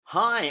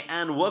Hi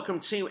and welcome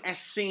to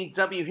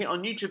SCW here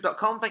on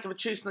YouTube.com. Thank you for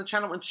choosing the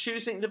channel and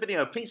choosing the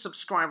video. Please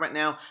subscribe right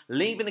now.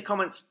 Leave any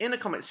comments in the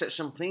comment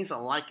section. Please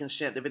like and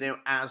share the video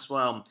as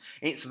well.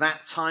 It's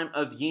that time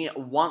of year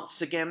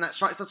once again.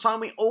 That's right, it's the time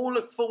we all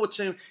look forward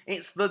to.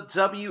 It's the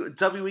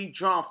WWE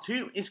Draft.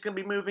 Who is going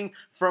to be moving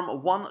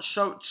from one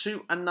show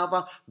to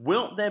another?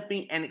 Will there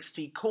be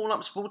NXT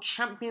call-ups? Will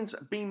champions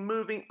be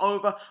moving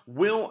over?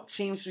 Will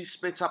teams be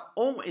split up?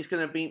 All is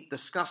going to be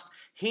discussed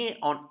here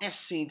on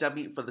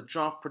SCW for the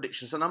draft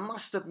predictions. And I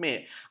must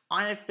admit,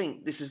 I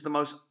think this is the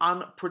most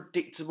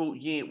unpredictable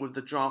year with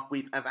the draft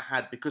we've ever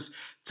had, because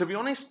to be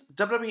honest,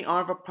 WWE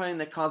are either playing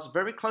their cards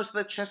very close to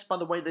their chest by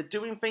the way they're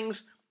doing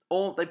things,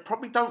 or they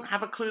probably don't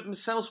have a clue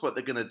themselves what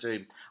they're going to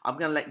do. I'm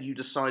going to let you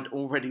decide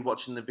already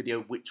watching the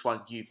video which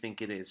one you think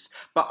it is.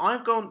 But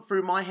I've gone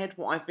through my head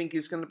what I think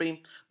is going to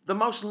be the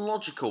most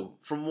logical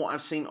from what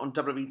I've seen on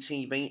WWE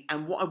TV.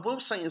 And what I will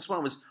say as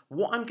well is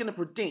what I'm going to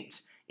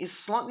predict is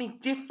slightly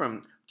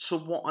different to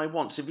what I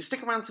want. So if you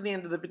stick around to the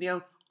end of the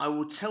video, I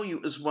will tell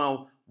you as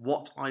well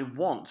what I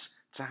want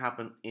to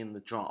happen in the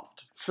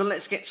draft. So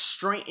let's get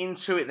straight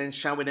into it then,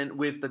 shall we then,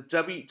 with the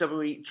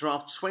WWE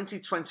Draft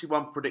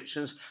 2021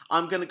 predictions.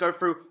 I'm going to go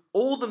through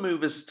all the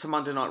movers to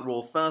Monday Night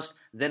Raw first,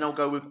 then I'll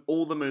go with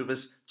all the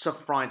movers to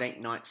Friday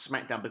Night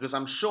SmackDown, because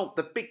I'm sure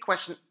the big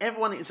question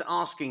everyone is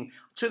asking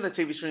to the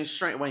TV screen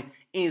straight away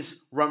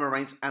is Roman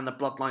Reigns and the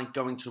Bloodline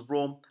going to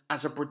Raw?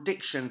 As a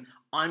prediction,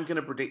 I'm going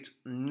to predict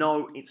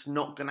no, it's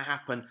not going to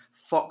happen.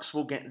 Fox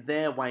will get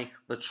their way.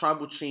 The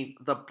Tribal Chief,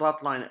 the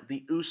Bloodline,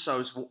 the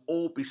Usos will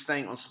all be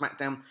staying on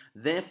SmackDown.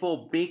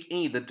 Therefore, Big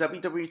E, the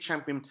WWE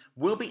Champion,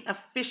 will be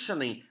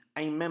officially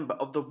a member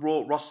of the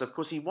Raw roster. Of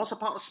course, he was a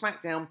part of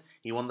SmackDown.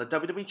 He won the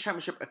WWE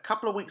Championship a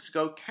couple of weeks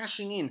ago,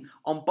 cashing in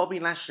on Bobby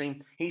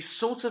Lashley. He's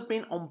sort of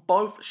been on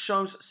both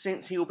shows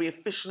since. He will be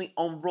officially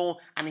on Raw,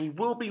 and he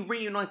will be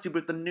reunited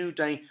with the New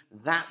Day.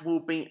 That will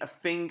be a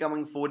thing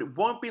going forward. It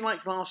won't be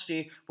like last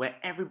year, where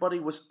everybody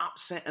was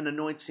upset and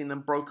annoyed seeing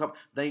them broke up.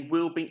 They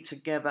will be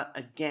together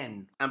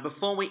again. And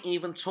before we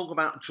even talk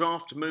about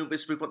draft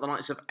movers, we've got the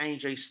likes of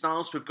AJ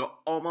Styles. We've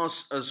got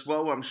Omos as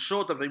well. I'm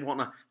sure that they want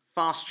to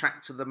fast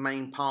track to the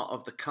main part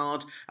of the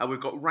card. We've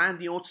got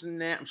Randy Orton in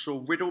there. I'm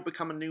sure Riddle will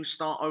become a new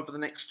star over the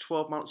next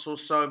 12 months or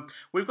so.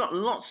 We've got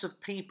lots of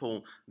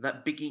people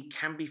that Big E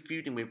can be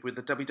feuding with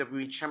the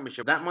WWE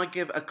Championship. That might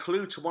give a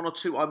clue to one or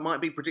two I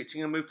might be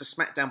predicting a move to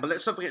SmackDown. But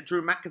let's not forget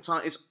Drew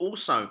McIntyre is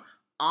also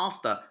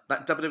after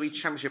that WWE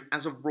Championship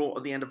as of Raw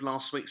at the end of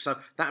last week. So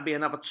that'd be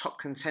another top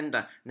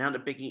contender now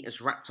that Big E has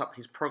wrapped up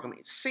his program,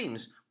 it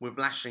seems, with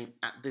Lashley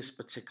at this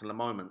particular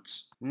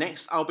moment.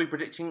 Next, I'll be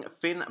predicting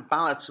Finn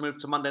Balor to move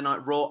to Monday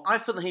Night Raw. I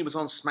feel that he was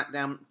on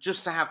SmackDown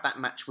just to have that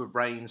match with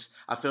Reigns.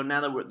 I feel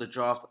now that we're at the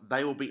draft,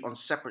 they will be on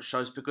separate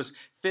shows, because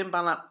Finn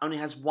Balor only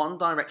has one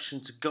direction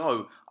to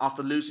go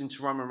after losing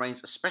to Roman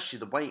Reigns, especially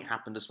the way it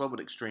happened as well with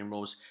Extreme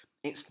Rules.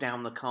 It's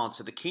down the card.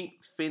 So to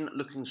keep Finn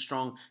looking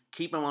strong,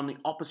 keep him on the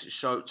opposite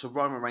show to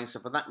Roman Reigns. So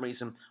for that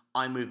reason,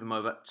 I move him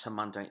over to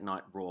Monday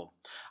Night Raw.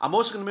 I'm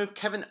also going to move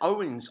Kevin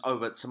Owens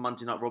over to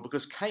Monday Night Raw,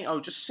 because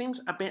KO just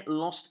seems a bit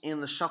lost in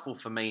the shuffle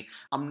for me.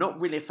 I'm not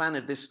really a fan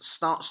of this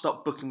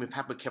start-stop booking we've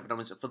had with Kevin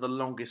Owens for the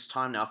longest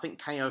time now. I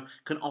think KO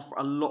can offer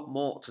a lot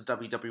more to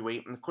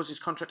WWE. And of course,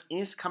 his contract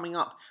is coming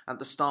up at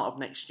the start of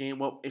next year.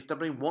 Well, if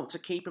WWE want to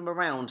keep him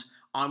around,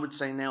 I would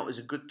say now is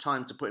a good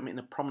time to put him in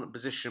a prominent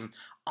position.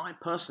 I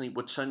personally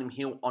would turn him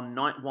heel on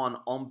night one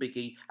on Big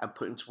E and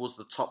put him towards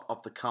the top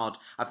of the card.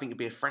 I think it'd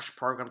be a fresh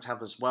program to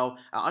have as well.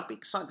 I'd be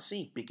excited to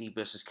see Big E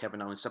versus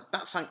Kevin Owens. So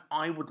that's something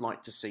I would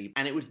like to see.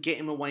 And it would get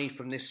him away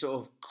from this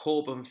sort of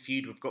Corbin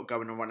feud we've got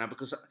going on right now.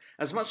 Because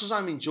as much as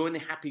I'm enjoying the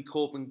Happy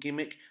Corbin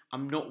gimmick,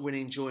 I'm not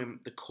really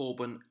enjoying the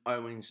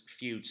Corbin-Owens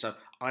feud. So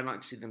I like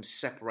to see them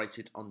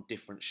separated on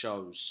different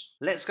shows.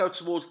 Let's go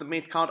towards the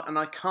mid-card, and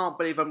I can't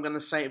believe I'm going to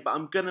say it, but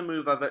I'm going to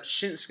move over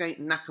Shinsuke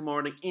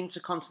Nakamura, the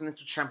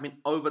Intercontinental Champion,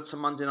 over to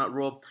Monday Night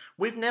Raw.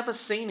 We've never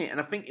seen it, and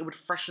I think it would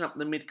freshen up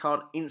the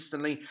mid-card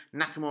instantly.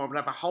 Nakamura would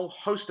have a whole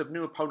host of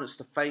new opponents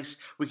to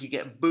face. We could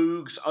get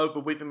Boogs over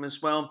with him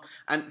as well.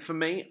 And for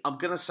me, I'm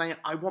going to say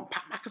I want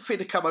Pat McAfee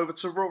to come over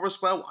to Raw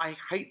as well. I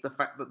hate the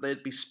fact that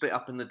they'd be split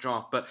up in the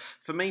draft, but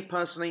for me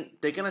personally,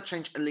 they're going to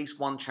change at least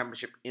one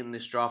championship in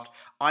this draft.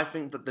 I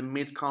think that the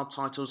mid-card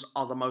titles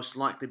are the most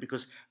likely,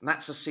 because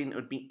that's a scene that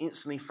would be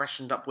instantly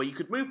freshened up, where you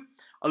could move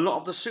a lot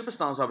of the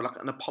superstars over, like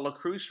an Apollo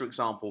Crews, for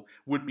example,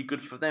 would be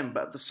good for them.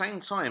 But at the same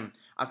time,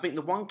 I think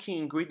the one key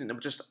ingredient that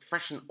would just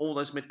freshen all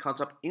those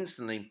mid-cards up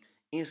instantly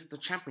is the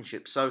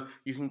championship. So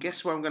you can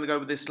guess where I'm going to go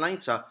with this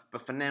later,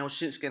 but for now,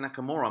 Shinsuke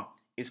Nakamura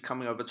is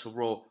coming over to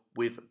Raw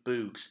with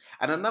Boogs.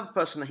 And another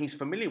person that he's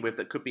familiar with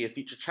that could be a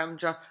future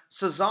challenger,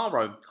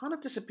 Cesaro. Kind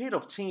of disappeared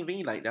off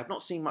TV lately. I've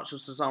not seen much of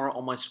Cesaro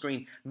on my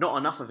screen, not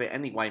enough of it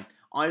anyway.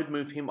 I would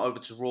move him over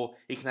to Raw.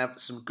 He can have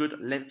some good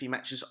lengthy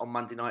matches on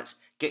Monday nights,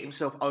 get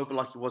himself over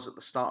like he was at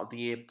the start of the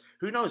year.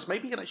 Who knows,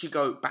 maybe he can actually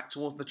go back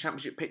towards the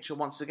championship picture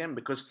once again,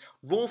 because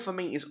Raw for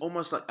me is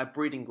almost like a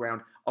breeding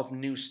ground of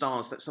new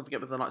stars. Let's not forget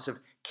with the likes of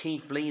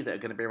Keith Lee that are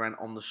going to be around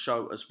on the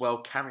show as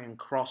well, Karrion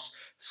Kross,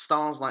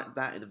 stars like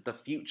that of the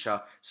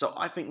future. So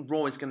I think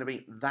Raw is going to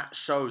be that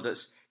show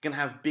that's going to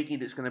have Big E,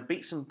 that's going to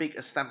beat some big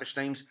established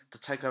names to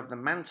take over the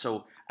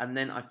mantle, and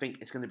then I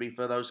think it's going to be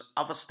for those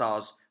other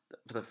stars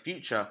for the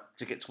future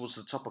to get towards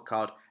the top of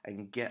card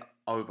and get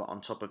over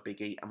on top of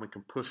Big E, and we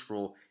can push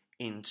Raw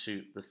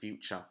into the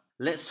future.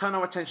 Let's turn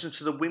our attention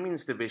to the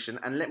women's division,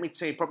 and let me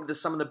tell you, probably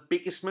some of the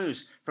biggest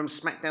moves from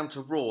SmackDown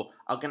to Raw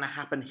are going to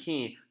happen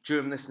here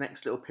during this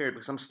next little period,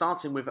 because I'm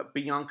starting with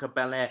Bianca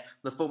Belair,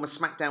 the former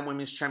SmackDown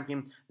Women's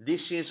Champion,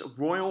 this year's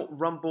Royal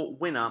Rumble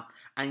winner,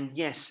 and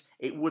yes,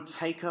 it would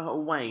take her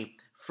away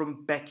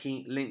from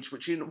Becky Lynch,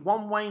 which in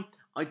one way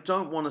I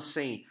don't want to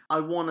see. I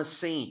want to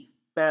see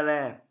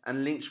Belair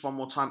and Lynch one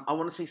more time. I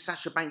want to see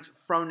Sasha Banks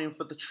thrown in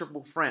for the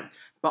triple threat.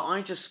 But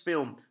I just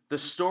feel the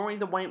story,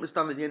 the way it was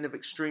done at the end of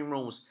Extreme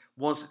Rules,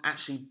 was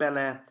actually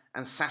Belair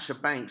and Sasha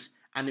Banks.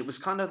 And it was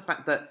kind of the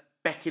fact that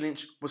Becky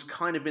Lynch was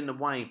kind of in the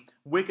way.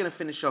 We're going to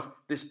finish off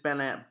this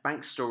Belair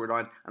Banks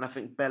storyline. And I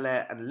think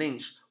Belair and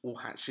Lynch will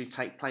actually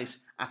take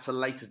place at a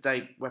later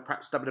date, where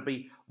perhaps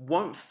WWE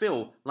won't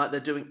feel like they're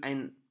doing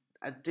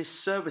a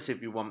disservice,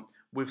 if you want,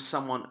 with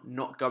someone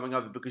not going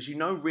over, because you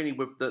know really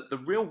with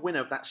the real winner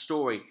of that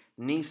story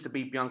needs to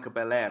be Bianca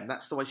Belair.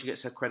 That's the way she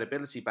gets her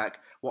credibility back.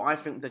 Well, I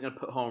think they're going to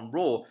put her on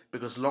Raw,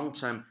 because long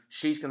term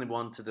she's going to be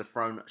one to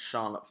dethrone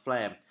Charlotte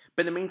Flair.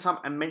 But in the meantime,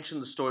 I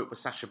mentioned the story with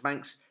Sasha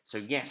Banks, so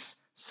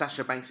yes,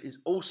 Sasha Banks is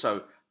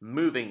also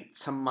moving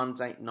to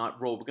Monday Night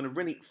Raw. We're going to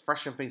really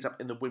freshen things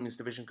up in the women's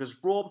division, because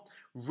Raw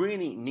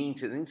really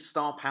needs it. They need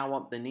star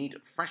power. They need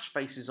fresh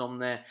faces on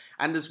there.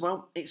 And as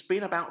well, it's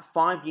been about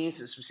 5 years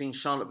since we've seen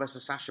Charlotte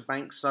versus Sasha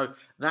Banks, so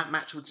that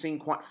match would seem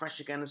quite fresh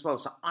again as well.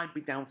 So I'd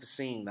be down for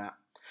seeing that.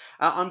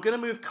 I'm going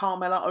to move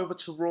Carmella over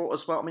to Raw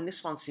as well. I mean,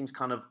 this one seems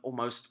kind of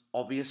almost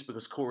obvious,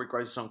 because Corey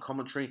Graves is on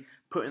commentary,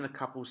 putting the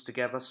couples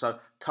together. So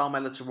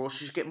Carmella to Raw.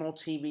 She should get more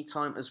TV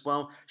time as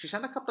well. She's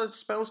had a couple of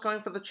spells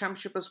going for the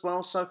championship as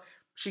well, so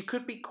she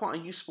could be quite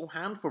a useful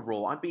hand for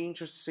Raw. I'd be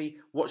interested to see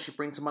what she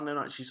brings to Monday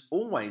Night. She's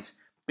always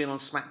been on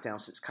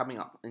SmackDown since coming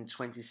up in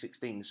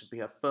 2016. This would be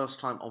her first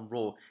time on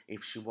Raw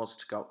if she was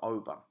to go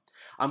over.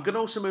 I'm going to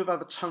also move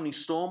over Toni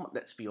Storm.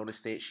 Let's be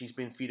honest here, she's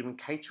been feuding and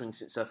catering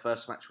since her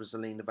first match with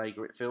Zelina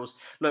Vega, it feels.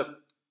 Look,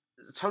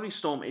 Toni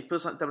Storm, it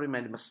feels like WWE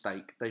made a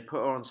mistake. They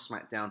put her on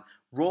SmackDown.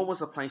 Raw was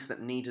the place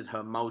that needed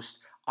her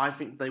most. I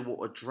think they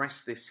will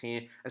address this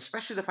here,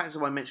 especially the fact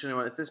that I mentioned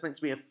earlier, if there's meant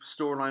to be a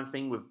storyline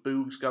thing with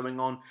boobs going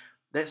on,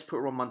 let's put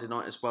her on Monday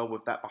night as well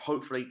with that. But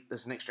hopefully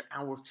there's an extra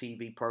hour of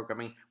TV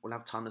programming. We'll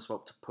have time as well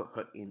to put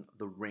her in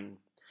the ring.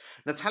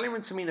 Natalya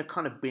and Tamina have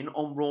kind of been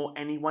on Raw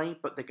anyway,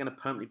 but they're going to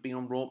permanently be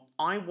on Raw.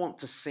 I want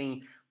to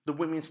see the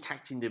women's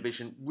tag team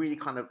division really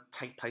kind of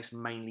take place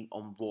mainly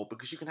on Raw,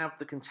 because you can have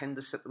the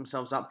contenders set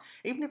themselves up.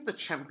 Even if the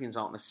champions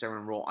aren't necessarily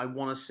on Raw, I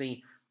want to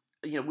see,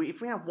 you know,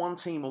 if we have one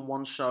team on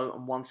one show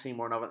and one team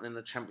or another, and then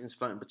the champions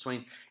float in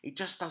between, it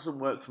just doesn't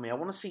work for me. I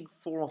want to see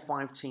 4 or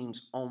 5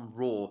 teams on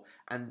Raw,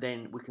 and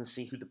then we can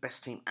see who the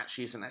best team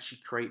actually is and actually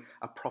create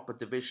a proper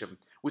division.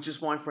 Which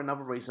is why, for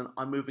another reason,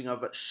 I'm moving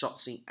over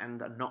Shotzi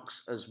and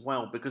Nox as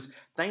well, because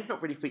they've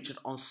not really featured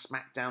on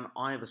SmackDown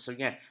either. So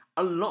yeah,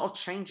 a lot of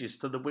changes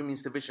to the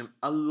women's division,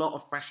 a lot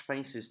of fresh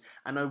faces,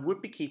 and I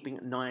would be keeping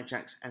Nia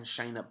Jax and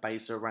Shayna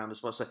Baszler around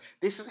as well. So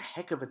this is a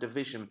heck of a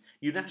division.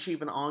 You'd actually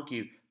even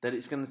argue that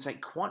it's going to take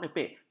quite a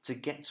bit to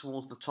get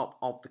towards the top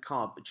of the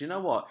card. But you know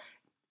what?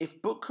 If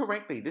booked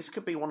correctly, this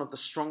could be one of the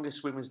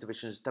strongest women's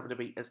divisions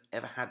WWE has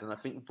ever had. And I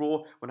think Raw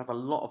will have a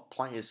lot of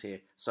players here.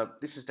 So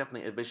this is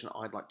definitely a division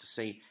I'd like to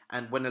see.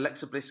 And when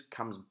Alexa Bliss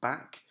comes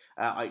back,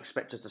 I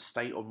expect her to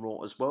stay on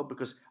Raw as well,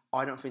 because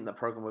I don't think the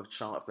program with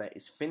Charlotte Flair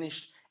is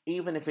finished.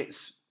 Even if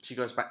she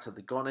goes back to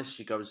the goddess,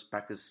 she goes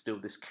back as still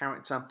this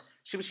character.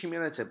 She was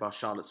humiliated by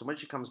Charlotte. So when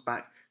she comes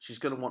back, she's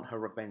going to want her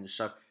revenge.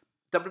 So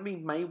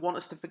WWE may want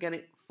us to forget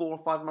it 4 or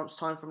 5 months'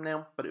 time from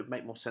now, but it would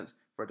make more sense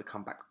for her to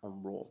come back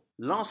on Raw.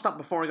 Last up,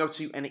 before I go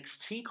to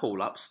NXT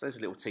call-ups, there's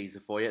a little teaser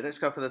for you. Let's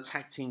go for the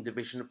tag team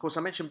division. Of course,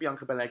 I mentioned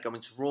Bianca Belair going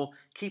to Raw,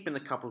 keeping the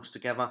couples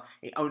together.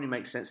 It only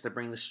makes sense to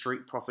bring the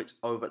Street Profits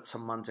over to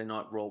Monday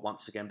Night Raw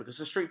once again, because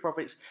the Street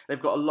Profits,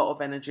 they've got a lot of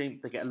energy,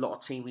 they get a lot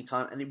of TV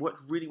time, and it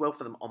worked really well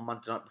for them on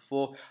Monday Night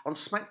before. On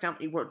SmackDown,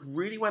 it worked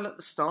really well at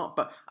the start,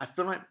 but I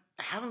feel like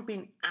they haven't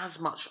been as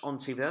much on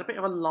TV. They had a bit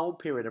of a lull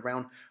period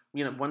around,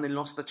 you know, when they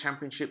lost the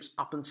championships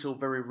up until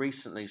very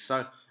recently.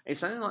 So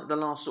it's only like the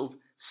last sort of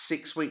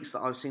 6 weeks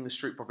that I've seen the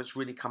Street Profits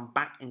really come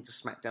back into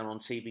SmackDown on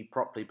TV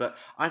properly. But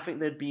I think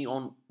they'd be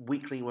on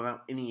weekly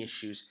without any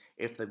issues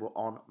if they were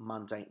on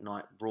Monday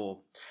Night Raw.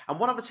 And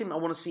one other team I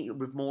want to see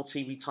with more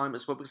TV time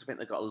as well, because I think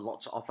they've got a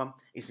lot to offer,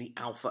 is the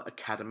Alpha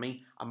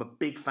Academy. I'm a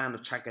big fan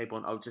of Chad Gable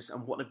and Otis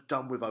and what they've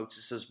done with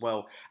Otis as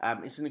well.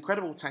 It's an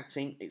incredible tag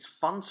team. It's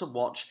fun to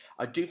watch.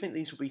 I do think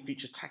these will be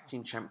future tag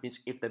team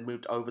champions if they're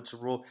moved over to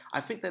Raw.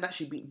 I think they'd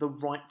actually be the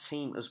right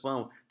team as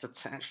well to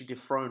actually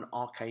dethrone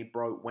RK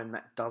Bro when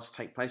that does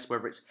take place,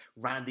 whether it's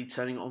Randy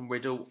turning on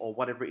Riddle or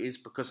whatever it is,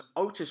 because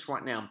Otis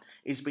right now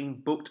is being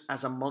booked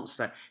as a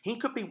monster. He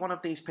could be one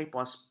of these people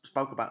I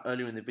spoke about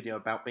earlier in the video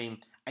about being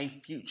a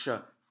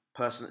future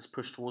person that's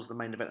pushed towards the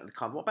main event of the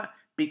card. What about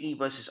Big E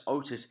versus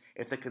Otis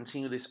if they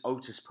continue this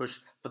Otis push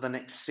for the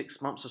next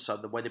 6 months or so,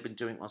 the way they've been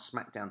doing on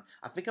SmackDown?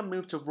 I think a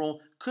move to Raw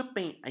could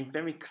be a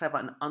very clever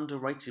and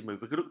underrated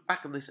move. We could look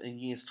back at this in a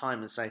year's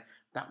time and say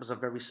that was a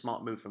very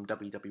smart move from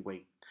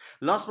WWE.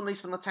 Last but not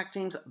least from the tag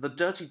teams, the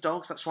Dirty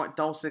Dogs. That's right,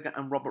 Dolph Ziggler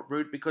and Robert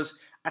Roode, because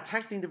a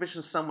tag team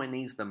division somewhere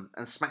needs them,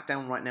 and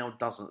SmackDown right now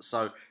doesn't.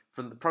 So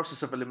from the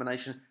process of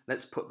elimination,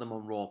 let's put them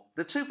on Raw.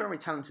 They're two very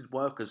talented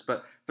workers,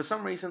 but for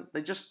some reason,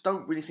 they just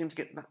don't really seem to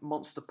get that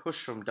monster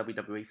push from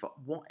WWE for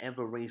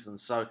whatever reason.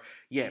 So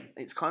yeah,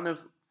 it's kind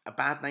of a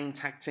bad name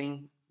tag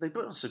team. They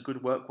put on some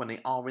good work when they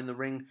are in the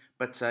ring,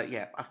 but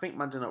yeah, I think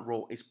Monday Night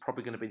Raw is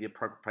probably going to be the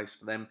appropriate place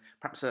for them.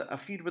 Perhaps a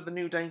feud with the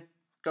New Day.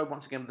 Go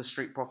once again with the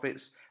Street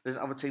Profits. There's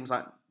other teams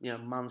like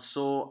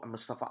Mansoor and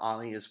Mustafa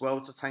Ali as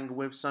well to tangle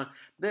with. So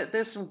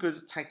there's some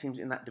good tag teams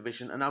in that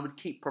division, and I would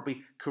keep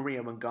probably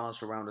Carrillo and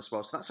Garza around as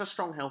well. So that's a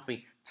strong,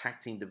 healthy tag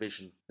team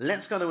division.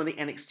 Let's go with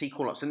the NXT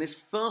call-ups, and this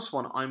first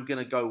one I'm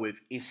going to go with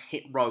is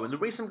Hit Row. And the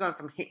reason I'm going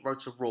from Hit Row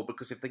to Raw,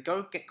 because if they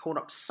get called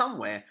up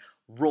somewhere,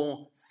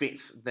 Raw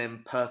fits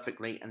them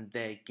perfectly and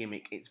their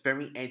gimmick. It's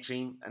very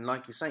edgy, and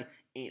like you say,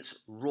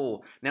 it's Raw.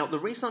 Now, the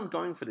reason I'm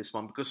going for this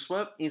one, because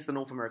Swerve is the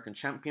North American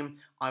champion,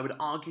 I would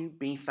argue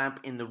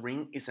B-Fab in the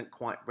ring isn't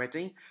quite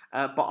ready.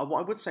 But what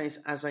I would say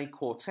is, as a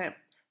quartet,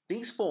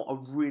 these four are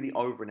really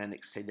over in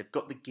NXT. They've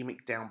got the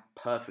gimmick down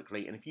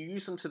perfectly, and if you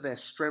use them to their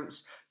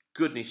strengths,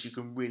 goodness, you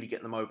can really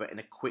get them over in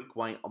a quick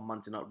way on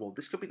Monday Night Raw.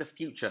 This could be the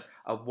future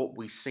of what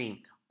we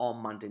see on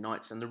Monday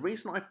nights, and the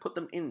reason I put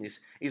them in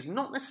this is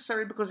not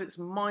necessarily because it's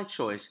my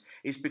choice,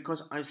 it's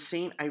because I've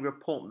seen a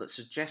report that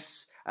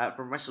suggests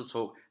from Wrestle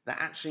Talk that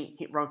actually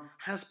Hit Row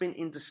has been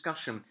in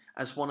discussion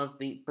as one of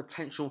the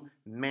potential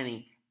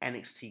many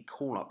NXT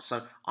call-ups.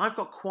 So I've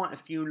got quite a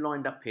few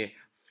lined up here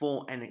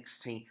for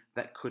NXT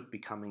that could be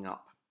coming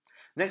up.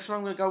 Next one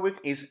I'm going to go with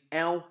is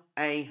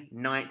LA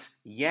Knight.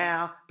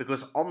 Yeah,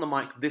 because on the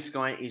mic, this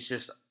guy is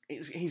just,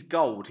 he's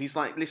gold. He's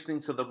like listening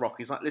to The Rock.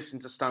 He's like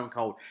listening to Stone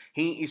Cold.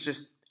 He is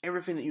just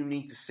everything that you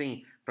need to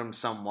see from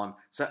someone.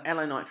 So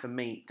LA Knight for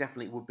me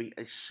definitely would be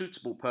a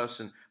suitable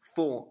person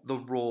for the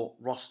Raw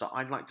roster.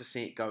 I'd like to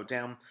see it go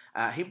down.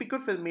 He'd be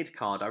good for the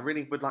mid-card. I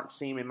really would like to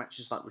see him in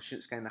matches like with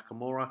Shinsuke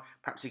Nakamura.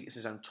 Perhaps he gets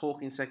his own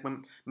talking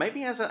segment.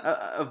 Maybe as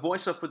a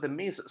voice-off with The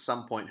Miz at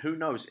some point. Who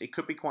knows? It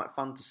could be quite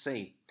fun to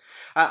see.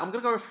 I'm going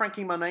to go with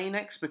Frankie Monet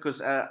next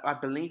because I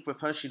believe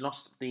with her she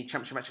lost the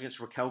championship match against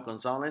Raquel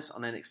Gonzalez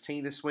on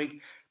NXT this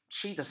week.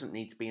 She doesn't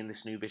need to be in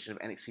this new vision of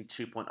NXT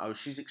 2.0.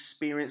 She's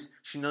experienced.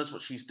 She knows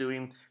what she's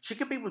doing. She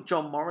could be with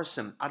John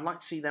Morrison. I'd like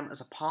to see them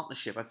as a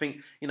partnership. I think,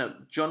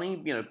 Johnny,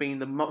 being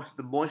the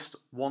moist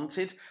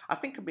wanted, I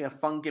think could be a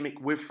fun gimmick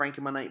with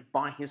Frankie Monet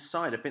by his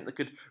side. I think they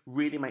could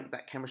really make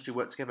that chemistry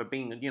work together,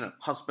 being,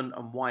 husband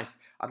and wife.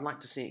 I'd like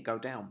to see it go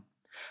down.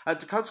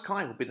 Dakota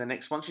Kai will be the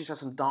next one. She's had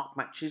some dark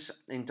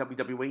matches in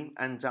WWE,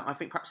 and I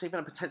think perhaps even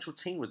a potential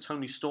team with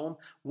Toni Storm.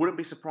 Wouldn't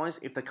be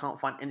surprised if they can't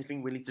find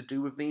anything really to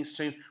do with these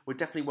two. We're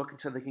definitely working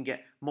until they can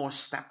get more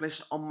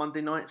established on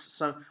Monday nights,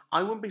 so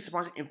I wouldn't be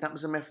surprised if that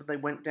was a method they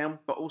went down.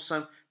 But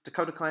also,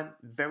 Dakota Kai,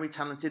 very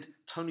talented.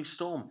 Toni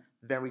Storm,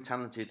 very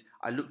talented.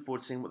 I look forward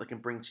to seeing what they can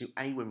bring to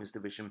a women's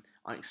division.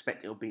 I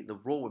expect it'll be the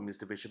Raw women's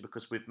division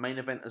because with main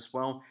event as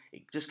well,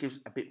 it just gives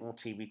a bit more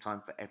TV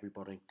time for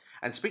everybody.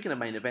 And speaking of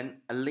main event,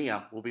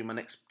 Aaliyah will be my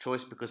next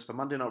choice because for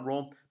Monday Night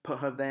Raw, put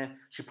her there.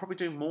 She'll probably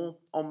do more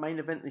on main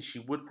event than she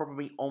would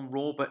probably on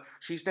Raw, but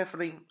she's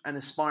definitely an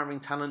aspiring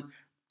talent.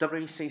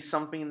 WWE sees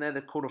something in there.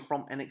 They've called her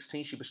from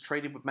NXT. She was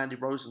traded with Mandy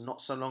Rose not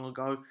so long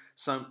ago.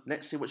 So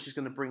let's see what she's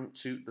going to bring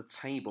to the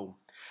table.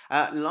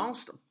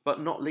 Last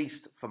but not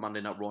least for Monday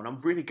Night Raw, and I'm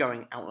really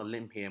going out on a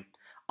limb here,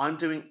 I'm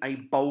doing a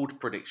bold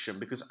prediction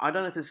because I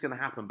don't know if this is going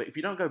to happen, but if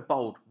you don't go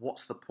bold,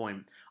 what's the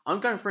point? I'm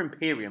going for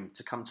Imperium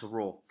to come to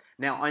Raw.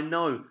 Now, I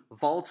know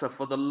Walter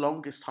for the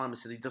longest time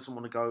has said he doesn't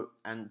want to go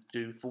and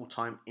do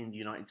full-time in the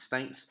United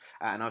States,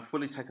 and I've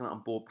fully taken that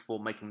on board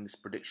before making this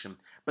prediction.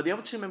 But the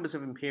other two members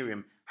of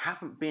Imperium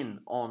haven't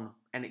been on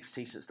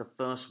NXT since the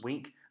first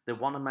week. They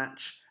won a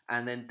match,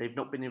 and then they've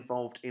not been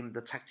involved in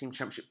the Tag Team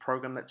Championship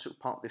program that took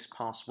part this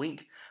past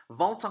week.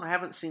 Walter I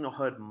haven't seen or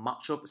heard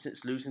much of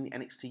since losing the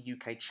NXT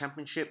UK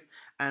Championship,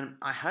 and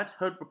I had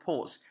heard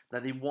reports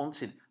that they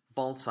wanted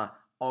Walter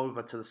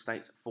over to the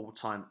States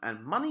full-time.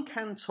 And money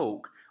can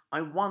talk.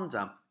 I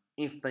wonder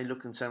if they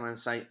look and turn around and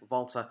say,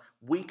 Walter,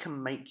 we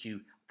can make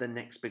you the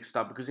next big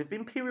star. Because if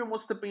Imperium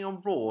was to be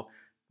on Raw,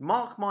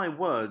 mark my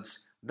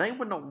words, they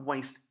would not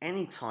waste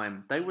any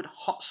time. They would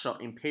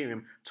hotshot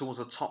Imperium towards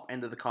the top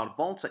end of the card.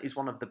 Walter is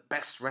one of the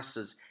best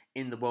wrestlers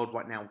in the world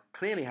right now,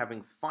 clearly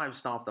having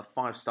 5-star after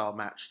 5-star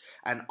match,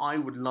 and I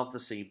would love to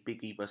see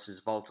Big E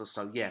versus Walter.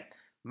 So yeah,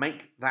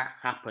 make that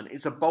happen.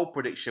 It's a bold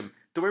prediction.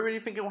 Do I really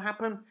think it will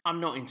happen? I'm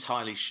not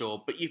entirely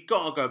sure, but you've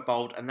got to go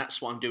bold, and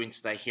that's what I'm doing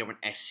today here on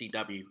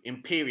SCW.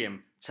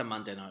 Imperium to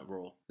Monday Night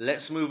Raw.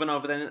 Let's move on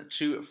over then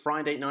to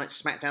Friday Night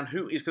SmackDown,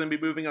 who is going to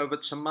be moving over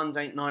to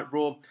Monday Night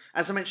Raw.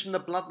 As I mentioned, the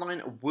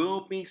Bloodline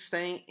will be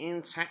staying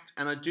intact,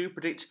 and I do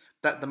predict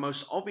that the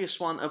most obvious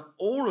one of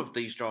all of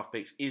these draft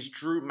picks is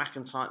Drew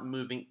McIntyre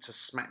moving to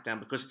SmackDown,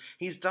 because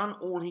he's done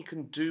all he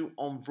can do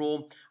on Raw.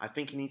 I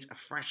think he needs a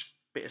fresh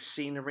bit of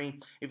scenery.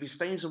 If he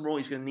stays on Raw,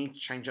 he's going to need to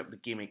change up the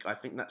gimmick. I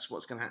think that's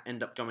what's going to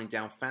end up going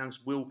down.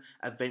 Fans will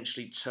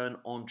eventually turn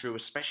on Drew,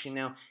 especially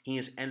now he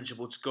is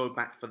eligible to go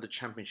back for the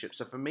championship.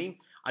 So for me,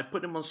 I'd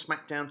put him on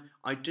SmackDown.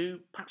 I do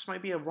perhaps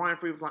maybe a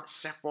rivalry with like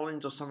Seth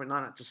Rollins or something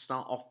like that to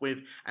start off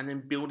with, and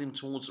then build him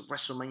towards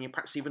WrestleMania,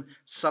 perhaps even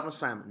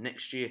SummerSlam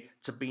next year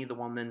to be the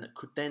one then that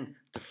could then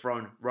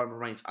dethrone Roman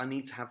Reigns. I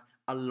need to have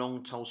a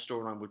long-told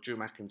storyline with Drew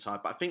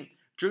McIntyre, but I think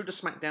Drew to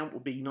SmackDown will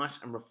be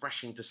nice and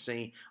refreshing to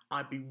see.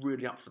 I'd be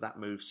really up for that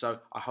move, so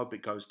I hope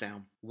it goes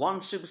down. One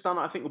superstar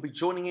that I think will be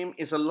joining him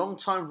is a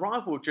long-time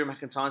rival of Drew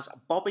McIntyre's,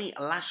 Bobby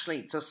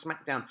Lashley, to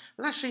SmackDown.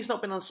 Lashley's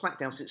not been on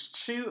SmackDown since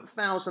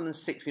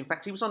 2006. In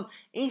fact, he was on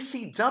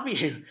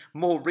ECW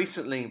more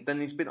recently than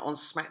he's been on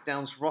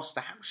SmackDown's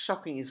roster. How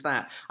shocking is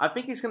that? I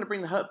think he's going to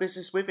bring the Hurt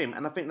Business with him,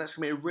 and I think that's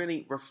going to be a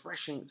really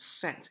refreshing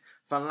set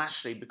for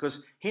Lashley,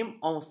 because him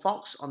on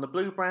Fox on the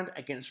Blue brand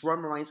against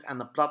Roman Reigns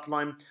and the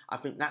Bloodline, I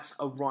think that's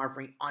a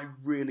rivalry I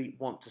really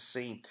want to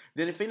see.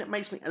 The only thing that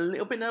makes me a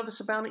little bit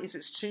nervous about it is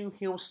it's two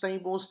heel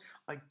stables.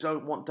 I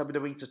don't want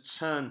WWE to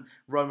turn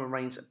Roman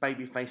Reigns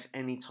babyface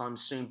anytime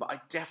soon, but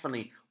I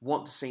definitely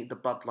want to see the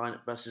Bloodline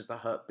versus the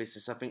Hurt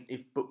Business. I think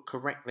if booked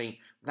correctly,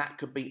 that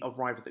could be a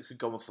rivalry that could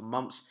go on for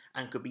months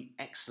and could be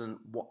excellent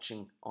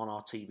watching on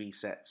our TV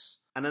sets.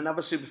 And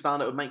another superstar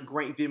that would make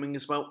great viewing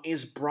as well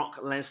is Brock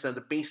Lesnar,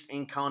 the Beast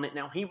Incarnate.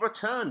 Now, he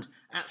returned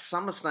at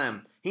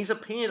SummerSlam. He's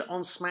appeared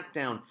on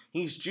SmackDown.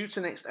 He's due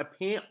to next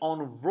appear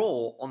on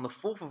Raw on the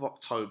 4th of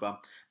October.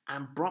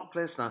 And Brock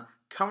Lesnar,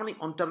 currently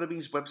on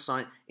WWE's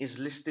website, is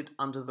listed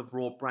under the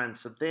Raw brand.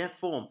 So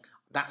therefore,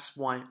 that's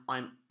why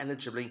I'm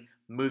eligibly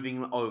moving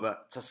him over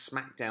to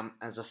SmackDown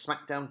as a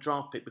SmackDown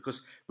draft pick,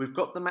 because we've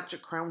got the match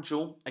at Crown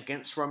Jewel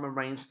against Roman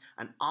Reigns,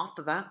 and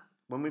after that,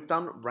 when we've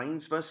done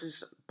Reigns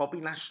versus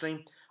Bobby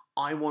Lashley,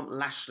 I want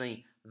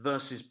Lashley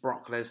versus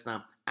Brock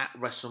Lesnar at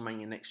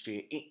WrestleMania next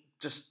year. It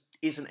just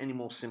isn't any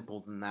more simple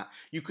than that.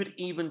 You could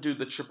even do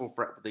the triple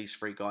threat with these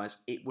three guys.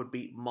 It would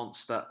be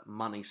monster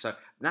money. So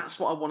that's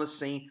what I want to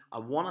see. I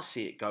want to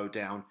see it go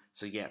down.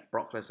 So yeah,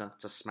 Brock Lesnar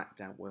to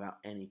SmackDown without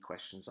any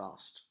questions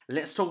asked.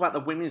 Let's talk about the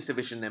women's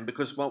division then,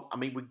 because, well, I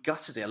mean, we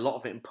gutted it, a lot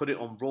of it, and put it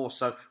on Raw.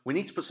 So we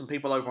need to put some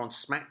people over on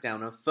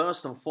SmackDown. And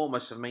first and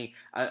foremost for me,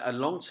 a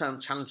long-term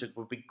challenger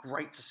would be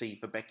great to see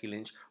for Becky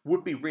Lynch,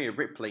 would be Rhea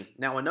Ripley.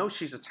 Now, I know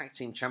she's a tag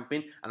team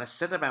champion, and I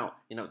said about,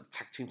 the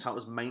tag team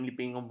titles mainly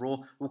being on Raw.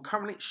 Well,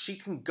 currently she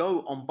can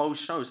go on both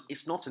shows.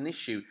 It's not an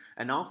issue.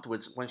 And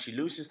afterwards, when she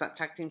loses that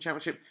tag team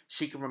championship,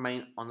 she can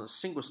remain on a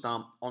single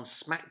star on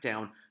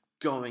SmackDown,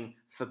 going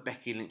for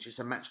Becky Lynch. It's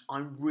a match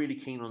I'm really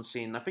keen on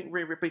seeing. I think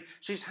Rhea Ripley,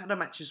 she's had her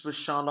matches with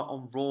Charlotte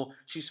on Raw.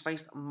 She's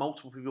faced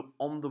multiple people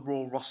on the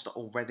Raw roster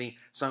already.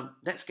 So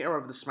let's get her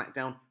over to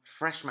SmackDown.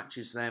 Fresh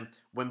matches there.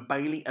 When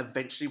Bayley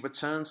eventually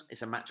returns,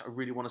 it's a match I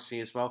really want to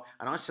see as well.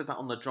 And I said that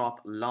on the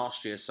draft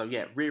last year. So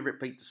yeah, Rhea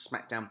Ripley to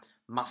SmackDown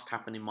must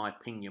happen in my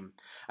opinion.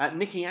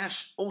 Nikki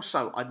Ash,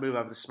 also I'd move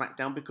over to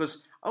SmackDown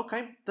because,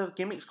 okay, the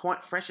gimmick's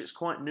quite fresh, it's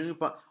quite new,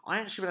 but I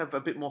actually would have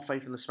a bit more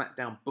faith in the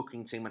SmackDown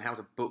booking team and how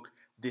to book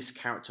this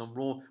character on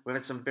Raw. We've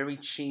had some very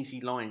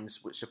cheesy lines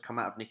which have come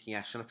out of Nikki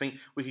Ash, and I think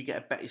we could get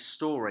a better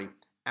story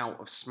out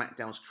of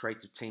SmackDown's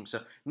creative team.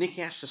 So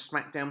Nikki Ash to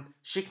SmackDown,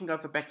 she can go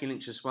for Becky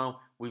Lynch as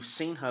well. We've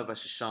seen her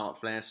versus Charlotte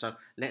Flair, so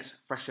let's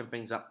freshen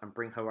things up and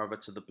bring her over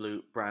to the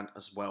Blue brand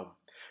as well.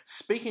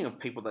 Speaking of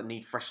people that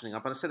need freshening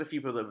up, and I said a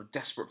few people that were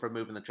desperate for a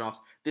move in the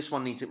draft, this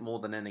one needs it more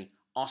than any.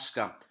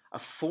 Asuka, a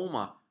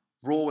former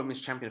Raw Women's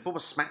Champion, a former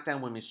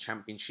SmackDown Women's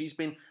Champion. She's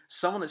been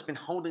someone that's been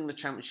holding the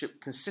championship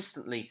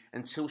consistently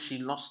until she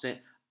lost it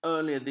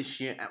earlier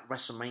this year at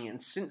WrestleMania.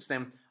 And since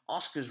then,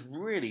 Asuka's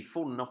really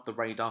fallen off the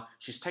radar.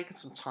 She's taken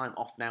some time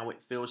off now,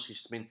 it feels.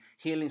 She's been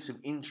healing some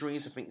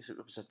injuries. I think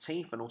it was her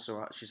teeth, and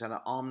also she's had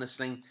her arm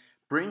wrestling.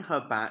 Bring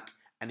her back,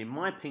 and in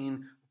my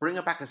opinion, bring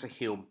her back as a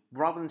heel.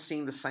 Rather than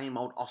seeing the same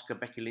old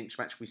Asuka-Becky Lynch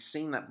match, we've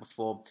seen that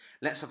before.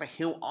 Let's have a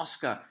heel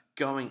Asuka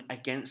going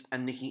against a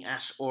Nikki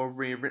Ash or a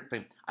Rhea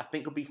Ripley. I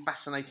think it'll be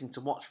fascinating to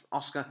watch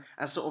Asuka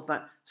as sort of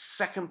that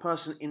second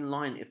person in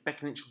line. If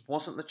Becky Lynch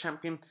wasn't the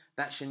champion,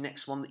 that's your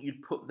next one that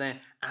you'd put there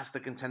as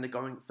the contender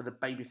going for the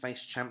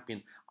babyface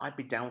champion. I'd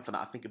be down for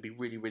that. I think it'd be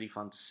really, really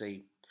fun to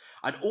see.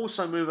 I'd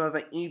also move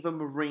over Eva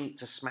Marie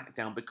to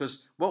SmackDown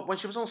because, well, when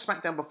she was on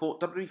SmackDown before,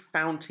 WWE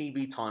found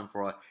TV time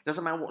for her.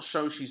 Doesn't matter what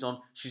show she's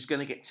on, she's going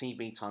to get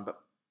TV time. But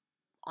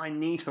I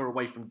need her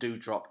away from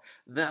Doudrop.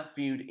 That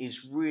feud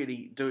is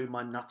really doing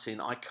my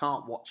nutting. I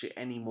can't watch it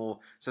anymore.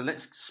 So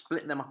let's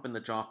split them up in the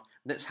draft.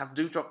 Let's have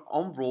Doudrop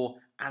on Raw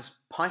as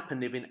Piper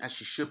Niven as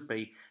she should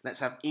be. Let's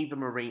have Eva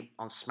Marie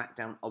on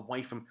SmackDown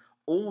away from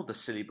all the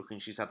silly booking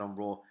she's had on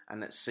Raw.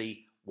 And let's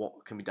see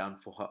what can be done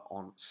for her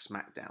on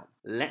SmackDown.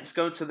 Let's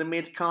go to the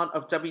mid-card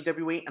of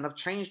WWE, and I've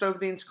changed over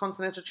the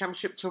Intercontinental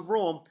Championship to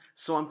Raw,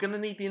 so I'm going to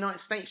need the United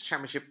States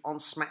Championship on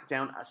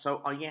SmackDown.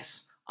 So,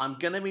 yes, I'm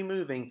going to be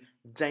moving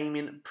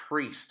Damian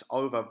Priest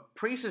over.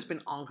 Priest has been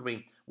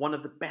arguably one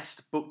of the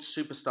best booked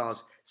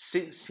superstars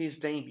since his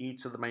debut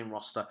to the main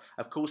roster.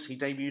 Of course, he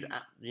debuted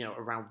at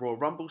around Royal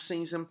Rumble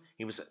season.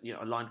 He was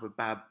aligned with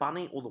Bad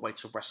Bunny all the way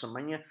to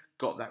WrestleMania.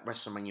 Got that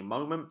WrestleMania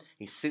moment.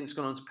 He's since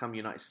gone on to become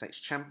United States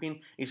Champion.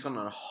 He's gone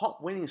on a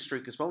hot winning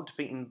streak as well,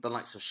 defeating the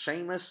likes of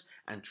Sheamus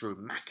and Drew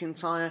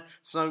McIntyre.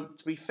 So,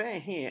 to be fair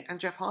here, and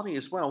Jeff Hardy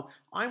as well,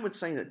 I would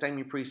say that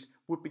Damian Priest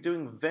would be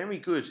doing very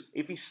good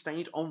if he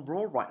stayed on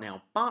Raw right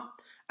now. But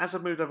as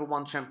I've moved over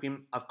one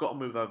champion, I've got to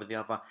move over the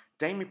other.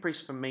 Damian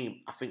Priest, for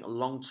me, I think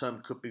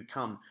long-term could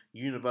become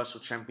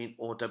Universal Champion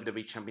or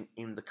WWE Champion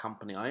in the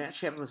company. I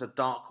actually have him as a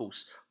dark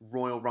horse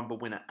Royal Rumble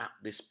winner at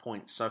this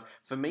point. So,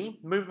 for me,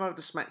 moving over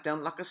to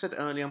SmackDown, like I said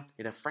earlier,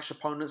 he'd have fresh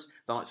opponents,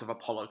 the likes of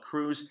Apollo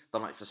Crews, the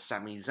likes of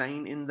Sami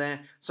Zayn in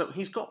there. So,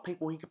 he's got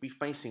people he could be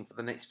facing for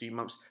the next few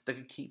months that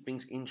could keep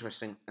things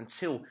interesting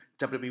until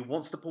WWE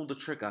wants to pull the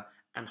trigger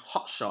and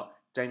hotshot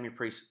Damian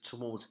Priest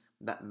towards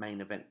that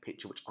main event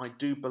picture, which I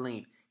do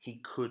believe he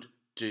could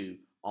do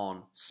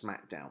on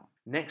SmackDown.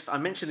 Next, I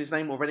mentioned his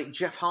name already,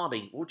 Jeff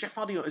Hardy. Well, Jeff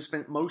Hardy has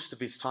spent most of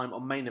his time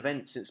on main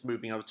event since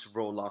moving over to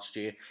Raw last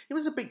year. He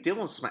was a big deal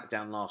on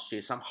SmackDown last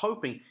year, so I'm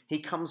hoping he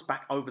comes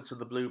back over to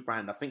the blue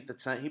brand. I think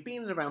that he'd be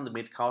in and around the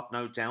mid-card,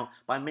 no doubt,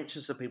 but I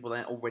mentioned some people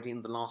there already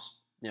in the last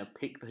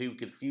pick who we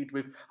could feud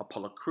with.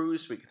 Apollo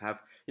Crews, we could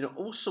have,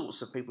 all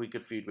sorts of people we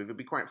could feud with. It'd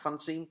be great fun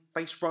seeing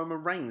face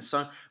Roman Reigns.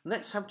 So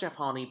let's have Jeff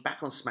Hardy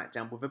back on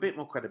SmackDown with a bit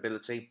more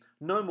credibility.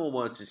 No more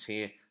words is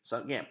here.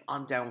 So yeah,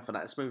 I'm down for that.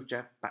 Let's move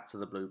Jeff back to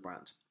the blue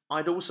brand.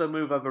 I'd also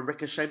move over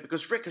Ricochet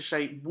because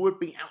Ricochet would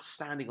be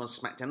outstanding on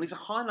SmackDown. He's a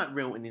highlight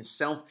reel in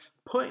himself.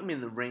 Put him in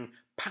the ring.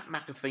 Pat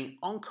McAfee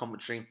on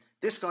commentary.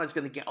 This guy's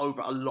going to get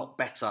over a lot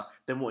better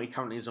than what he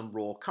currently is on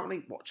Raw.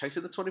 Currently,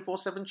 chasing the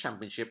 24/7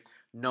 championship?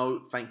 No,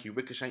 thank you.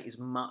 Ricochet is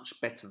much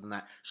better than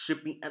that.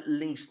 Should be at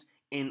least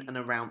in and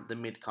around the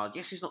mid-card.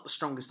 Yes, he's not the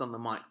strongest on the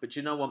mic, but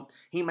you know what?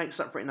 He makes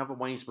up for it in other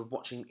ways with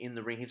watching him in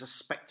the ring. He's a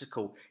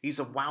spectacle. He's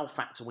a wow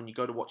factor when you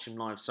go to watch him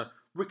live. So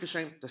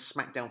Ricochet to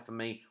SmackDown for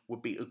me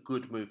would be a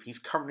good move. He's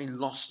currently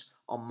lost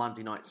on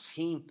Monday nights.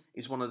 He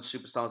is one of the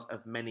superstars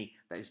of many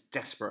that is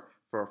desperate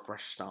for a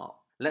fresh start.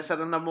 Let's add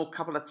another more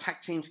couple of tag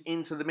teams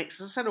into the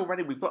mix. As I said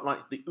already, we've got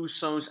like the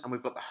Usos and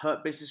we've got the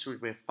Hurt Business, which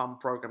would be a fun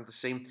program to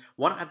see.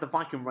 Why not add the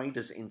Viking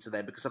Raiders into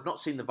there? Because I've not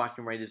seen the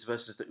Viking Raiders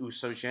versus the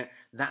Usos yet.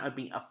 That would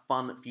be a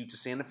fun feud to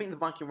see. And I think the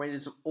Viking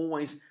Raiders have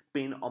always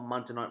been on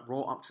Monday Night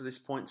Raw up to this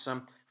point.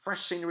 So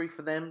fresh scenery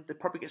for them. They'll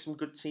probably get some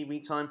good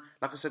TV time.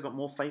 Like I said, I've got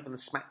more faith in the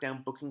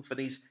SmackDown booking for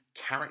these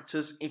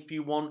characters if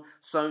you want.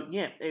 So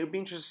yeah, it would be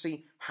interesting to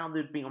see how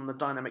they'd be on the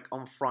dynamic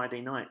on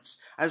Friday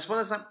nights. As well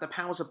as that, the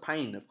Powers of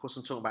Pain. Of course,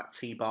 I'm talking about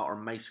T-Bar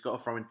and Mace. Got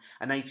to throw in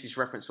an 80s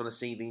reference when I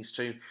see these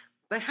two.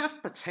 They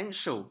have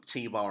potential,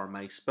 T-Bar and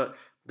Mace, but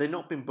they've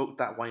not been booked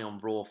that way on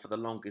Raw for the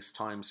longest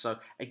time. So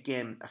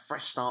again, a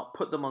fresh start.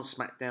 Put them on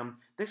SmackDown.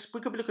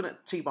 We could be looking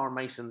at T-Bar and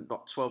Mace in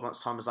about 12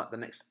 months' time as like the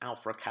next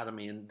Alpha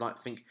Academy, and like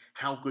think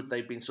how good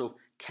they've been sort of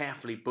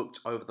carefully booked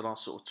over the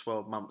last sort of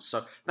 12 months.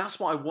 So that's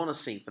what I want to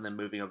see for them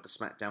moving over to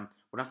SmackDown.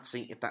 We'll have to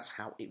see if that's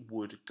how it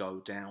would go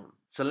down.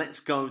 So let's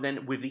go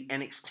then with the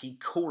NXT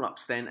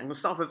call-ups then. And we'll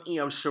start with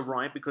Io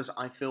Shirai because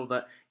I feel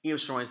that Io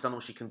Shirai has done all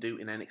she can do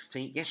in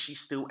NXT. Yes, she's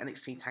still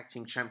NXT Tag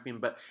Team Champion,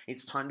 but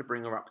it's time to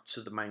bring her up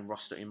to the main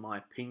roster in my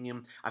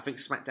opinion. I think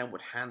SmackDown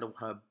would handle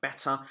her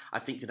better. I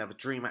think you could have a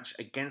dream match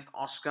against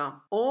Asuka.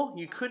 Or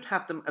you could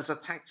have them as a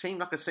tag team.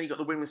 Like I say, you've got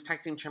the Women's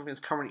Tag Team Champions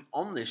currently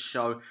on this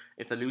show.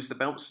 If they lose the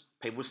belts,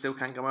 people still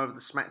can go over to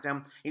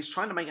SmackDown. It's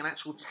trying to make an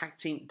actual tag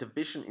team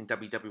division in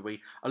WWE.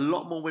 A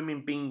lot more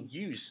women being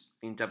used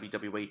in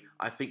WWE,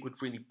 I think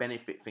would really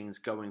benefit things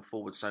going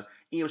forward. So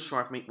Io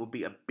Shirai for me will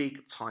be a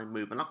big time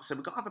move. And like I said,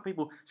 we've got other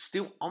people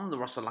still on the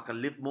roster like a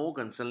Liv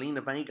Morgan,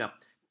 Zelina Vega,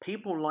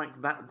 people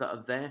like that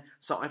are there.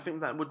 So I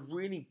think that would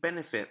really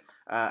benefit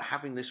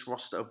having this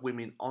roster of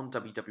women on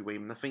WWE.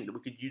 And I think that we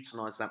could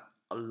utilise that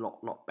a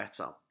lot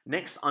better.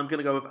 Next, I'm going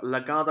to go with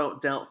Legado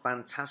del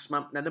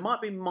Fantasma. Now, there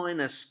might be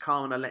minus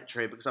Carmen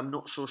Electra because I'm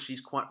not sure she's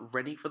quite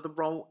ready for the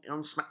role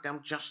on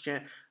SmackDown just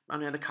yet.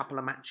 Only had a couple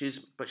of matches,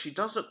 but she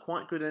does look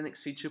quite good at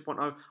NXT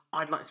 2.0.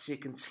 I'd like to see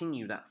her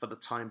continue that for the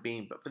time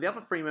being. But for the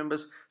other three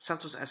members,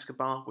 Santos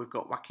Escobar, we've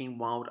got Joaquin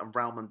Wilde and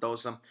Raul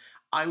Mendoza.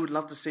 I would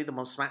love to see them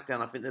on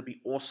SmackDown. I think they'd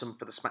be awesome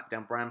for the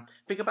SmackDown brand.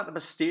 Think about the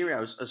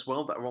Mysterios as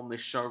well that are on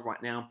this show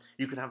right now.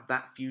 You could have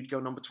that feud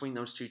going on between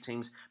those two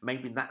teams.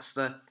 Maybe that's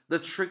the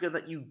trigger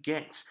that you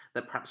get,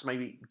 that perhaps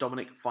maybe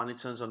Dominic finally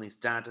turns on his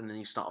dad and then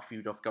you start a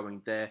feud off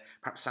going there.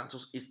 Perhaps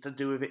Santos is to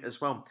do with it as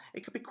well.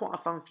 It could be quite a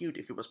fun feud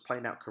if it was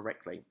played out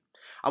correctly.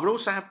 I would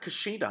also have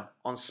Kushida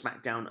on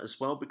SmackDown as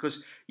well,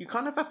 because you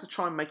kind of have to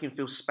try and make him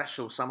feel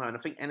special somehow, and I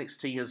think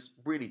NXT has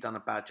really done a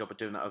bad job of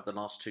doing that over the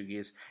last 2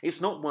 years. It's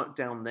not worked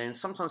down there, and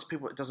sometimes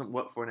people, it doesn't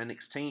work for an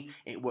NXT,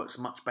 it works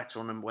much better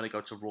on them when they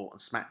go to Raw and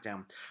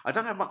SmackDown. I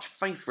don't have much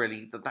faith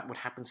really that would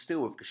happen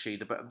still with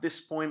Kushida, but at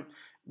this point,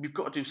 you've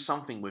got to do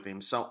something with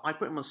him. So I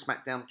put him on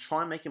SmackDown,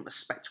 try and make him a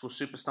spectacle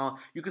superstar.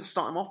 You can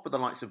start him off with the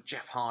likes of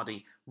Jeff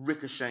Hardy,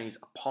 Ricochet's,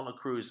 Apollo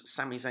Crews,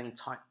 Sami Zayn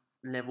type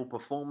level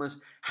performers,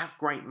 have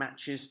great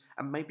matches,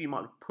 and maybe you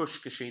might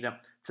push Kushida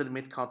to the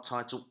mid-card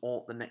title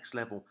or the next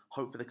level.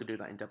 Hopefully they could do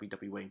that in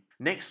WWE.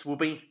 Next will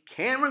be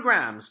Cameron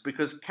Grimes,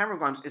 because Cameron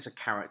Grimes is a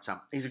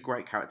character. He's a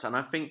great character, and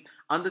I think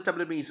under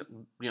WWE's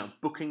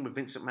booking with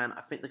Vince McMahon,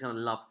 I think they're going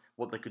to love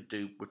what they could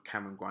do with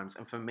Cameron Grimes.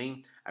 And for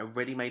me, a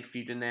ready-made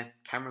feud in there.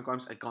 Cameron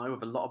Grimes, a guy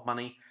with a lot of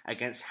money,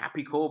 against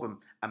Happy Corbin,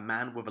 a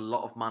man with a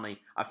lot of money.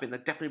 I think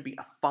that'd definitely be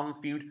a fun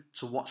feud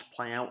to watch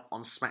play out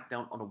on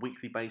SmackDown on a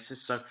weekly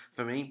basis. So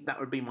for me, that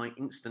would be my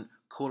instant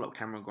call up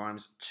Cameron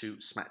Grimes to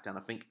SmackDown.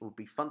 I think it would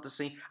be fun to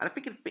see, and I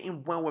think it'd fit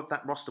in well with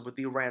that roster, with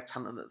the array of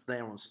talent that's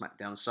there on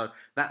SmackDown. So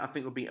that, I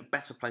think, would be a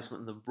better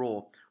placement than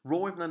Raw.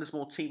 Raw, even though there's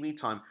more TV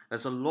time,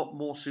 there's a lot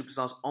more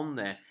superstars on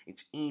there.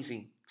 It's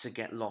easy to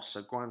get lost.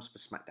 So Grimes for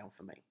SmackDown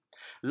for me.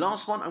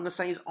 Last one I'm going to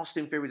say is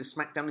Austin Theory to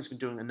SmackDown. He's been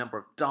doing a number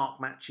of dark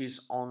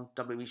matches on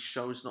WWE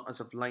shows, not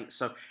as of late,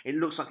 so it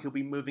looks like he'll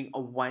be moving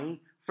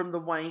away from the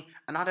way,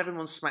 and I'd have him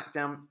on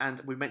SmackDown.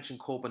 And we mentioned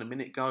Corbin a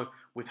minute ago.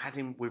 We've had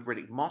him with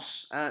Riddick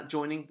Moss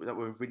joining, that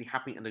we're really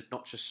happy, and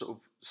not just sort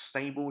of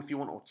stable, if you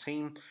want, or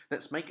team.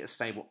 Let's make it a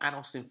stable. Add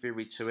Austin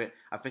Theory to it.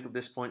 I think at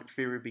this point,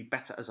 Theory would be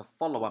better as a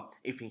follower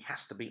if he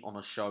has to be on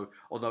a show.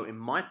 Although, in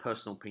my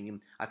personal opinion,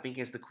 I think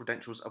he has the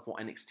credentials of what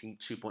NXT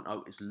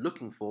 2.0 is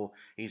looking for.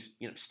 He's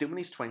still in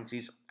his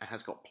 20s and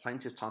has got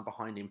plenty of time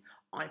behind him.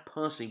 I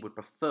personally would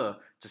prefer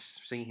to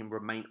see him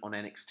remain on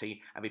NXT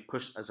and be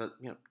pushed as a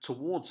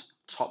towards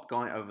top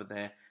guy over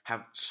there,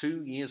 have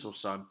 2 years or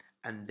so,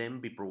 and then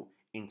be brought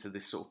into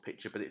this sort of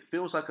picture. But it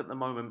feels like at the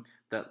moment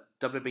that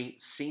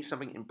WWE sees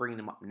something in bringing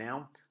him up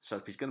now. So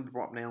if he's going to be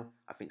brought up now,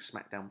 I think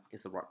SmackDown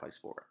is the right place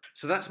for it.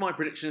 So that's my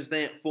predictions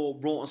there for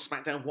Raw and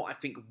SmackDown, what I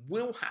think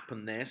will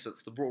happen there. So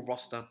it's the Raw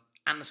roster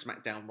and the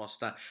SmackDown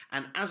roster.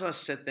 And as I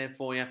said there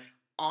for you,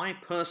 I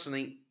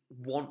personally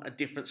want a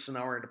different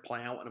scenario to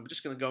play out, and I'm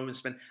just going to go and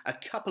spend a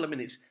couple of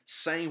minutes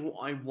saying what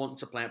I want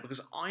to play out,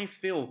 because I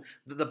feel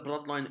that the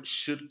Bloodline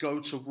should go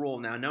to Raw.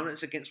 Now, I know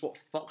it's against what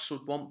Fox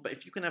would want, but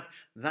if you can have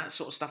that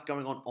sort of stuff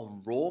going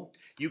on Raw,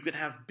 you could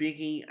have Big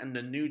E and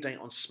the New Day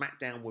on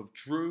SmackDown with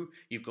Drew.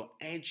 You've got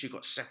Edge, you've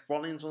got Seth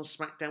Rollins on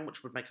SmackDown,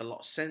 which would make a lot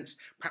of sense.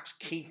 Perhaps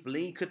Keith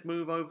Lee could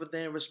move over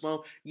there as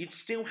well. You'd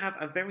still have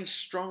a very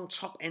strong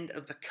top end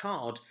of the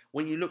card.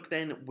 When you look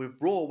then with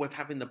Raw, with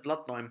having the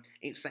Bloodline,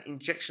 it's that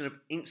injection of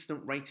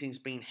instant ratings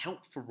being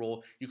helped for Raw.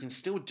 You can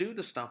still do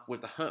the stuff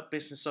with the Hurt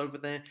Business over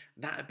there.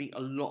 That would be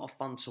a lot of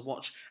fun to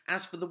watch.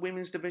 As for the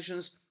women's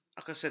divisions,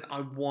 like I said,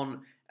 I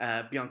want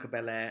Bianca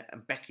Belair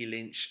and Becky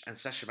Lynch and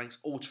Sasha Banks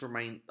all to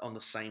remain on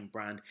the same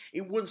brand.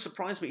 It wouldn't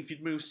surprise me if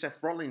you'd move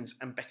Seth Rollins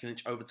and Becky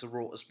Lynch over to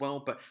Raw as well,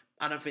 but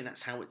I don't think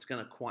that's how it's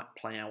going to quite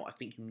play out. I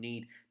think you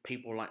need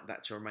people like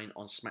that to remain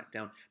on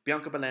SmackDown.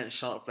 Bianca Belair and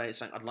Charlotte Flair is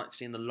saying I'd like to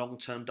see in the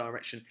long-term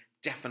direction,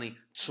 definitely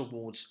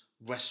towards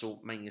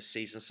WrestleMania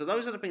season. So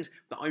those are the things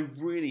that I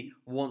really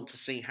want to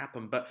see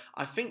happen. But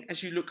I think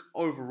as you look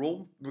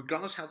overall,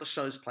 regardless how the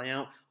shows play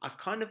out, I've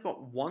kind of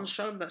got one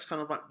show that's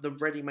kind of like the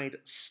ready-made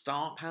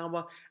star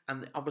power,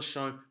 and the other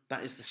show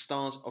that is the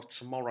Stars of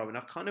Tomorrow. And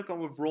I've kind of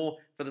gone with Raw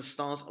for the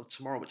Stars of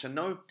Tomorrow, which I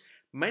know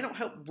may not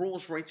help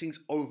Raw's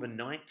ratings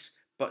overnight,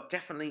 but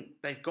definitely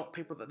they've got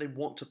people that they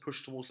want to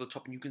push towards the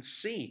top. And you can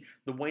see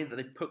the way that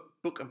they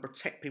book and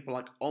protect people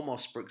like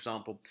Omos, for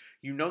example.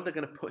 You know they're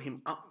going to put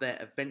him up there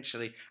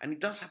eventually. And he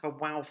does have a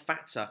wow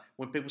factor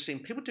when people see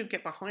him. People do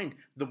get behind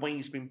the way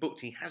he's been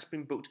booked. He has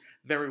been booked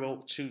very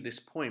well to this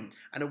point.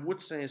 And I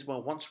would say as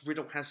well, once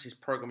Riddle has his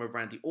program with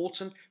Randy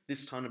Orton,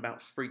 this time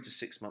about 3 to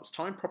 6 months'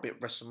 time, probably at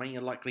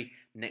WrestleMania, likely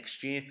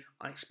next year,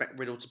 I expect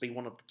Riddle to be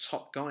one of the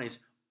top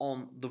guys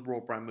on the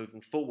Raw brand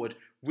moving forward.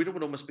 Riddle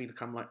would almost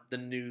become like the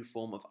new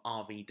form of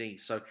RVD.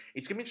 So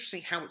it's going to be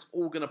interesting how it's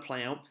all going to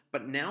play out.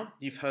 But now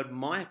you've heard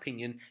my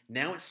opinion.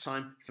 Now it's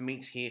time for me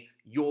to hear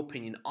your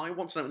opinion. I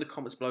want to know in the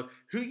comments below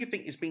who you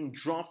think is being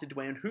drafted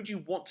away and who do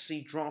you want to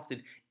see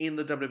drafted in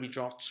the WWE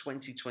Draft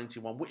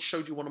 2021. Which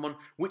show do you want them on?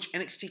 Which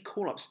NXT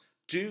call-ups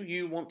do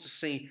you want to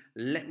see?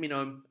 Let me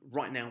know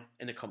right now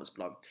in the comments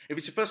below. If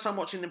it's your first time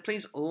watching, then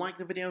please like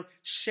the video,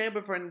 share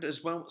with a friend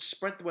as well,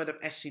 spread the word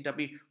of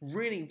SCW.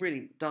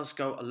 Really does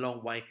go a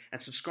long way.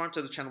 And subscribe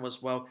to the channel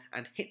as well,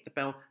 and hit the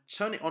bell,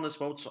 turn it on as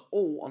well to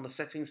all on the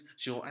settings,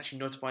 so you're actually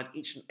notified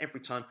each and every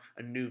time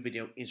a new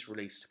video is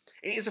released.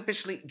 It is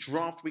officially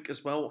draft week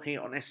as well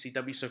here on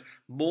SCW, so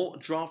more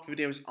draft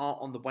videos are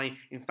on the way.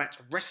 In fact,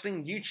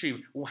 Wrestling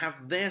YouTube will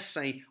have their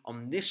say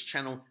on this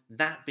channel.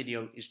 That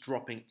video is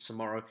dropping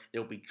tomorrow.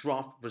 There will be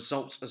draft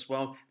results as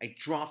well, a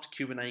draft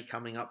Q&A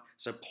coming up,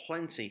 so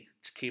plenty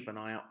to keep an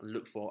eye out and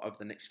look for over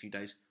the next few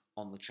days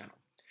on the channel.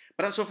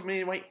 But that's all from me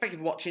anyway. Thank you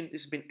for watching.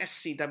 This has been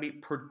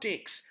SCW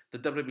Predicts the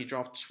WWE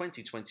Draft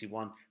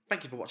 2021.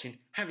 Thank you for watching.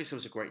 Have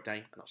yourselves a great day,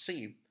 and I'll see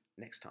you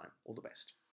next time. All the best.